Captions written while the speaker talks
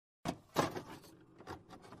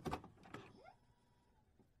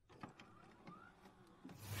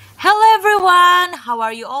How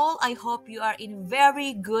are you all? I hope you are in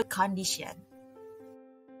very good condition.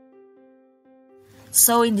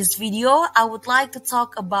 So in this video, I would like to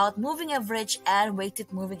talk about moving average and weighted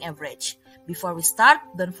moving average. Before we start,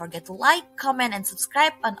 don't forget to like, comment, and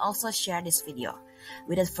subscribe, and also share this video.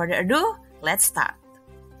 Without further ado, let's start.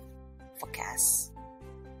 Forecast.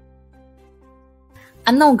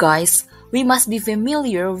 And now guys, we must be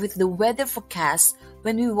familiar with the weather forecast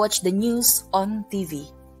when we watch the news on TV.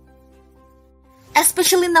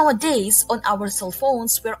 Especially nowadays, on our cell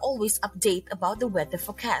phones, we're always updated about the weather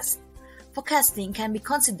forecast. Forecasting can be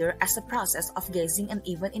considered as a process of guessing an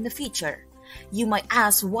event in the future. You might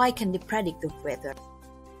ask, why can they predict the weather?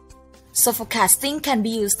 So forecasting can be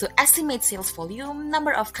used to estimate sales volume,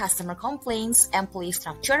 number of customer complaints, employee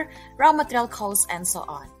structure, raw material costs, and so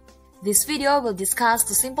on. This video will discuss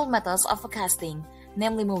two simple methods of forecasting,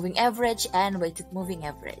 namely moving average and weighted moving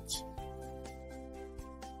average.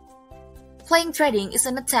 Playing trading is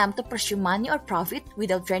an attempt to pursue money or profit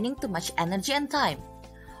without draining too much energy and time.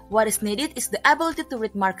 What is needed is the ability to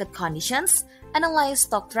read market conditions, analyze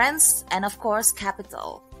stock trends, and of course,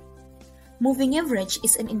 capital. Moving average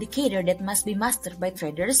is an indicator that must be mastered by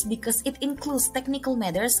traders because it includes technical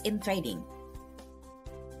matters in trading.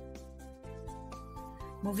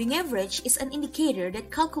 Moving average is an indicator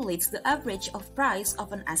that calculates the average of price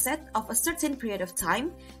of an asset of a certain period of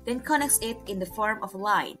time, then connects it in the form of a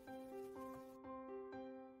line.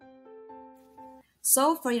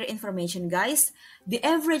 So for your information guys, the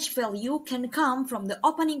average value can come from the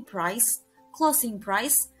opening price, closing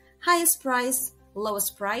price, highest price,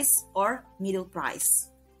 lowest price, or middle price.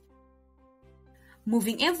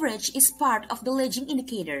 Moving average is part of the lagging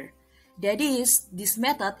indicator. That is, this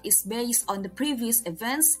method is based on the previous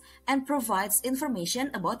events and provides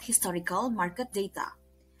information about historical market data.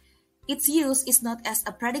 Its use is not as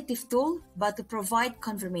a predictive tool, but to provide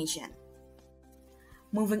confirmation.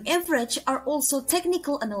 Moving average are also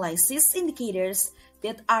technical analysis indicators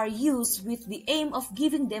that are used with the aim of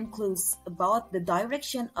giving them clues about the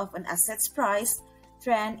direction of an asset's price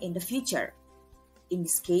trend in the future. In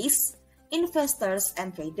this case, investors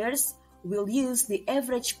and traders will use the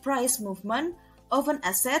average price movement of an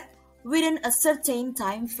asset within a certain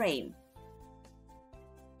time frame.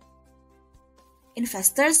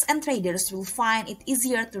 Investors and traders will find it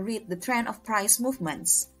easier to read the trend of price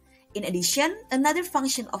movements. In addition, another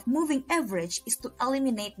function of moving average is to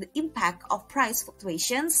eliminate the impact of price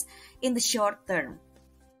fluctuations in the short term.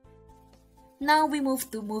 Now we move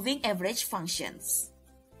to moving average functions.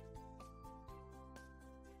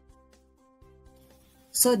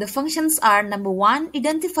 So the functions are: number 1,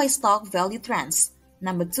 identify stock value trends.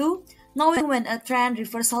 Number 2, knowing when a trend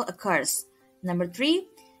reversal occurs. Number 3,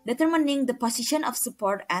 determining the position of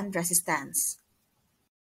support and resistance.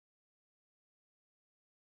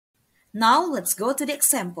 Now let's go to the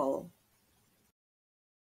example.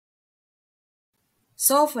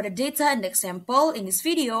 So for the data in the example, in this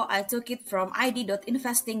video, I took it from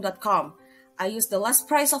id.investing.com. I used the last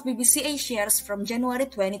price of BBCA shares from January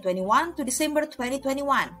 2021 to December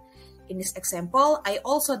 2021. In this example, I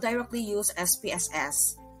also directly use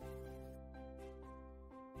SPSS.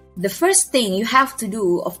 The first thing you have to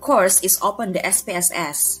do, of course, is open the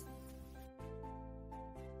SPSS.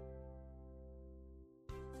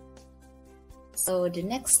 So the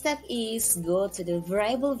next step is go to the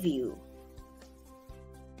variable view.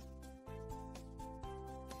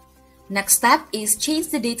 Next step is change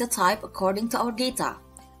the data type according to our data.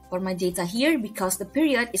 For my data here, because the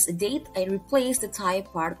period is a date, I replace the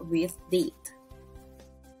type part with date.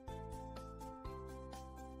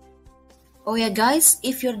 Oh yeah guys,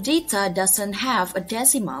 if your data doesn't have a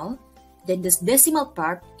decimal, then this decimal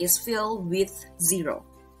part is filled with 0.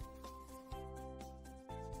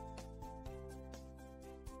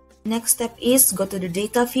 Next step is go to the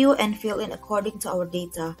data view and fill in according to our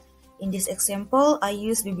data. In this example, I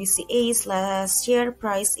use BBCA's last share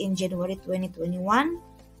price in January 2021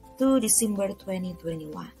 to December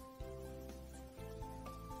 2021.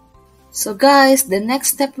 So guys, the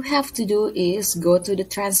next step we have to do is go to the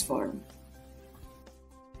transform.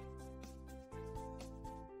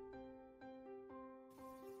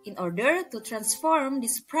 In order to transform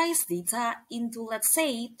this price data into, let's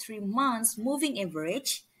say, 3 months moving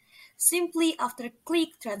average, simply after click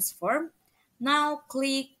transform, now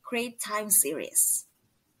click create time series.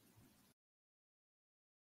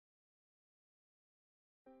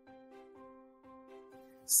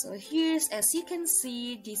 So here's, as you can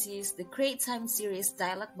see, this is the create time series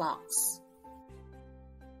dialog box.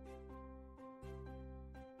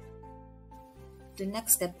 The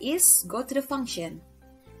next step is go to the function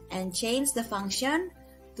and change the function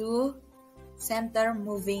to center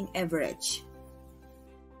moving average.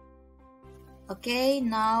 Okay,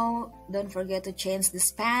 now don't forget to change the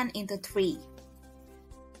span into 3.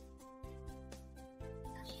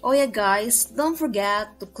 Oh yeah guys, don't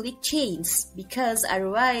forget to click change because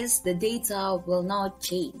otherwise the data will not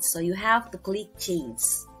change. So you have to click change.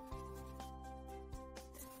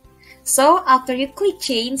 So after you click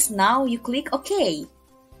change, now you click OK.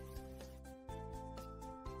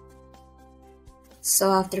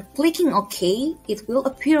 So after clicking OK, it will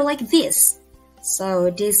appear like this. So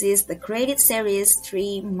this is the credit series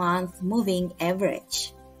 3-month moving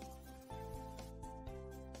average.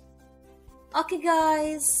 Okay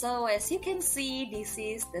guys, so as you can see, this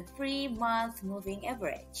is the 3-month moving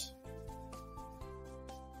average.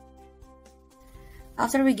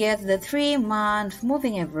 After we get the 3-month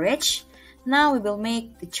moving average, now we will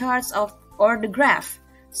make the charts of or the graph.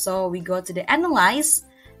 So we go to the analyze,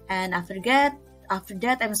 and after that,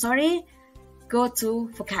 go to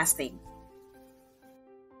forecasting.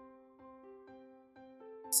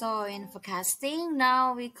 So in forecasting,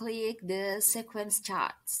 now we click the sequence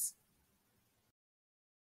charts.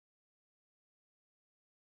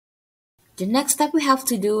 The next step we have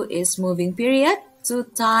to do is moving period to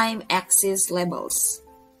time axis labels,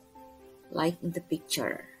 like in the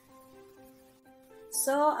picture.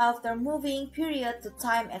 So after moving period to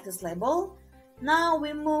time axis label, now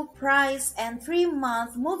we move price and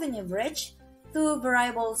 3-month moving average to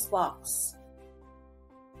variables box.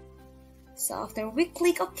 So after we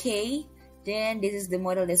click OK, then this is the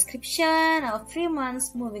model description of 3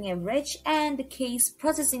 months moving average and the case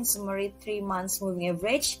processing summary 3 months moving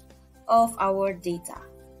average of our data.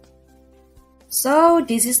 So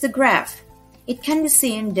this is the graph. It can be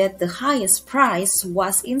seen that the highest price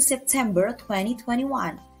was in September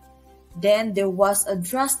 2021. Then there was a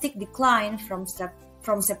drastic decline from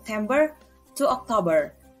September to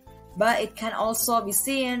October. But it can also be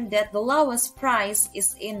seen that the lowest price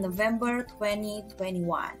is in November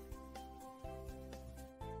 2021.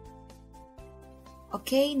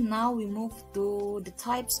 Okay, now we move to the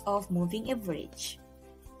types of moving average.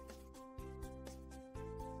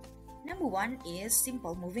 Number 1 is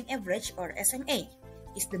simple moving average or SMA.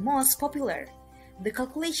 It's the most popular. The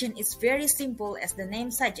calculation is very simple as the name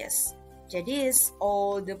suggests. That is,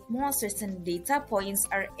 all the most recent data points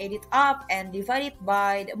are added up and divided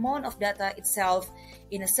by the amount of data itself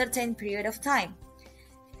in a certain period of time.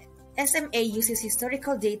 SMA uses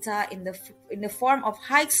historical data in the form of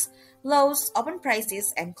hikes, lows, open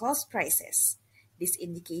prices, and close prices. This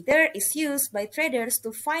indicator is used by traders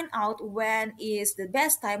to find out when is the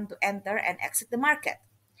best time to enter and exit the market.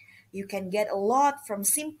 You can get a lot from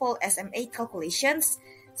simple SMA calculations,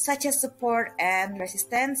 such as support and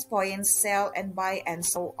resistance points, sell and buy, and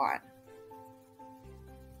so on.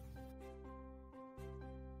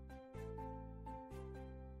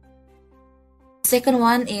 Second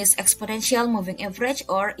one is exponential moving average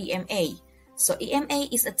or EMA. So EMA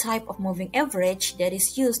is a type of moving average that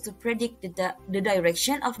is used to predict the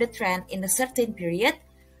direction of the trend in a certain period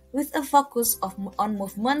with a focus on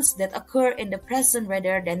movements that occur in the present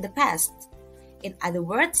rather than the past. In other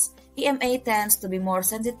words, EMA tends to be more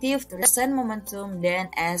sensitive to recent momentum than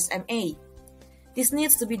SMA. This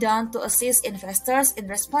needs to be done to assist investors in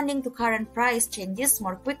responding to current price changes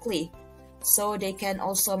more quickly, so they can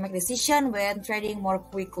also make decisions when trading more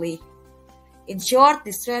quickly. In short,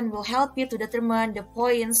 this trend will help you to determine the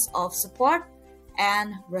points of support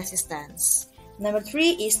and resistance. Number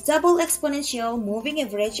 3 is double exponential moving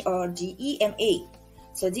average or DEMA.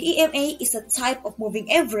 So DEMA is a type of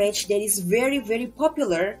moving average that is very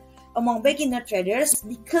popular among beginner traders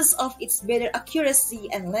because of its better accuracy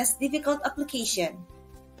and less difficult application.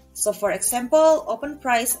 So for example, open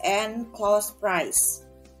price and close price.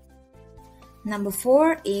 Number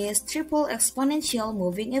 4 is triple exponential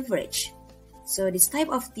moving average. So this type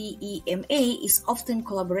of DEMA is often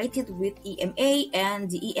collaborated with EMA and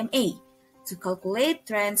DEMA to calculate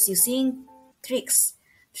trends using tricks.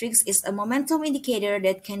 Tricks is a momentum indicator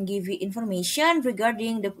that can give you information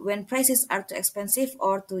regarding when prices are too expensive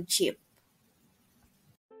or too cheap.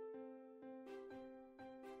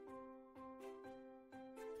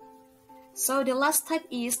 So the last type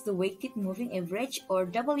is the weighted moving average or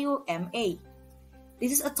WMA.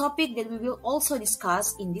 This is a topic that we will also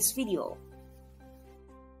discuss in this video.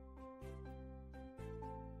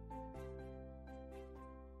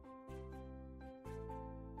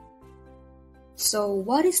 So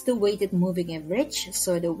what is the weighted moving average?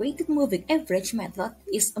 So the weighted moving average method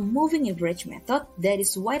is a moving average method that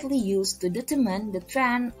is widely used to determine the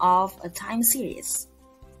trend of a time series.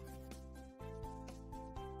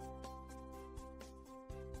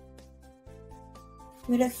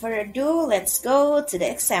 Without further ado, let's go to the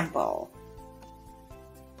example.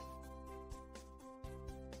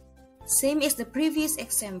 Same as the previous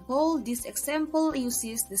example, this example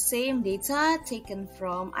uses the same data taken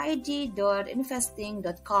from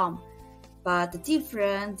id.investing.com, but the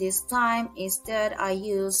difference this time is that I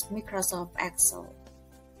use Microsoft Excel.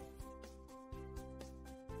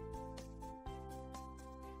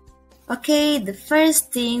 Okay, the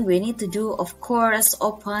first thing we need to do, of course,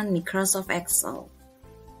 open Microsoft Excel.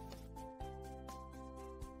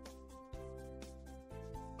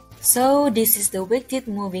 So this is the weighted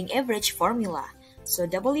moving average formula. So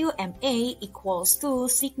WMA equals to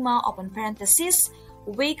sigma open parenthesis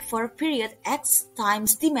weight for period X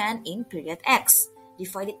times demand in period X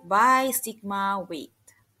divided by sigma weight.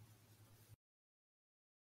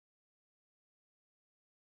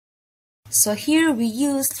 So here we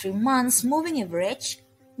use 3 months moving average,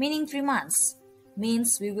 meaning 3 months.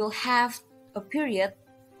 Means we will have a period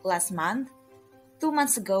last month, 2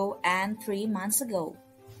 months ago, and 3 months ago.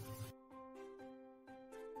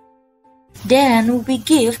 Then we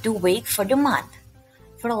give the weight for the month.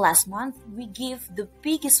 For the last month, we give the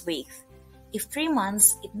biggest weight. If 3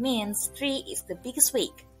 months, it means 3 is the biggest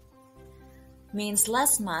weight. Means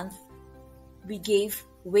last month, we gave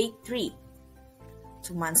weight 3.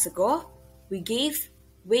 2 months ago, we gave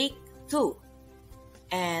weight 2.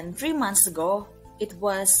 And 3 months ago, it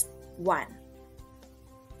was 1.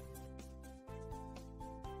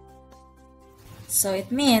 So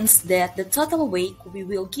it means that the total weight we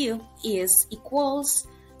will give is equals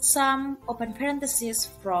sum open parenthesis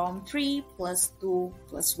from 3 plus 2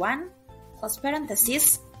 plus 1 close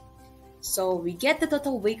parenthesis. So we get the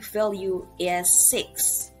total weight value as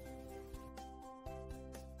 6.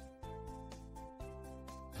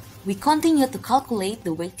 We continue to calculate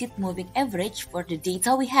the weighted moving average for the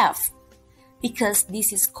data we have. Because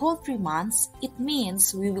this is called 3 months, it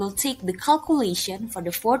means we will take the calculation for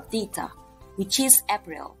the fourth data, which is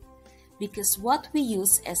April, because what we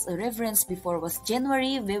used as a reference before was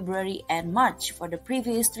January, February, and March for the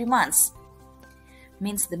previous 3 months.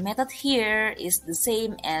 Means the method here is the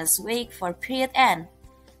same as weight for period N,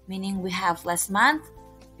 meaning we have last month,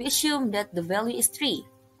 we assume that the value is 3.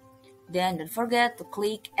 Then don't forget to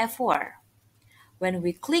click F4. When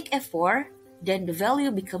we click F4, then the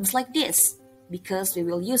value becomes like this, because we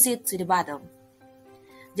will use it to the bottom.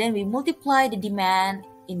 Then we multiply the demand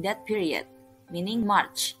in that period, meaning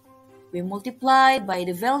March. We multiply by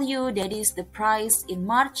the value that is the price in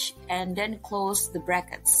March and then close the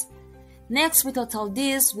brackets. Next, we total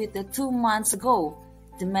this with the 2 months ago.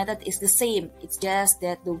 The method is the same, it's just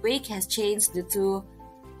that the weight has changed due to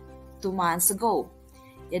 2 months ago.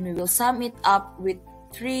 Then we will sum it up with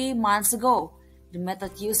 3 months ago. The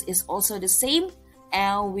method used is also the same,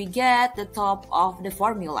 and we get the top of the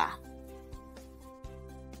formula.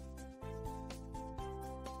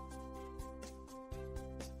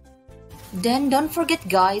 Then don't forget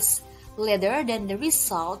guys, later than the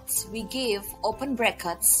results, we give open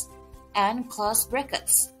brackets and close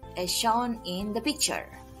brackets as shown in the picture.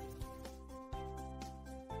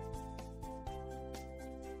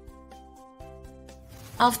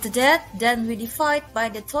 After that, then we divide by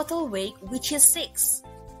the total weight, which is 6.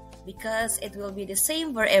 Because it will be the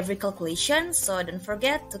same for every calculation, so don't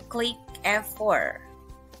forget to click F4.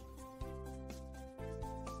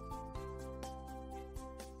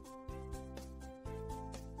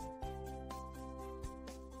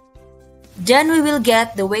 Then we will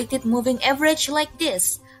get the weighted moving average like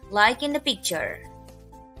this, like in the picture.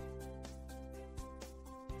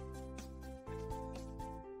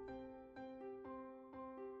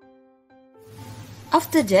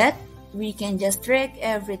 After that, we can just drag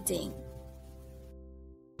everything.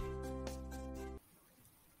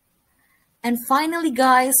 And finally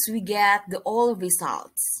guys, we get the all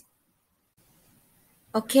results.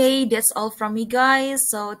 Okay, that's all from me guys,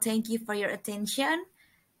 so thank you for your attention.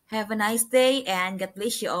 Have a nice day and God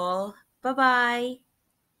bless you all. Bye-bye.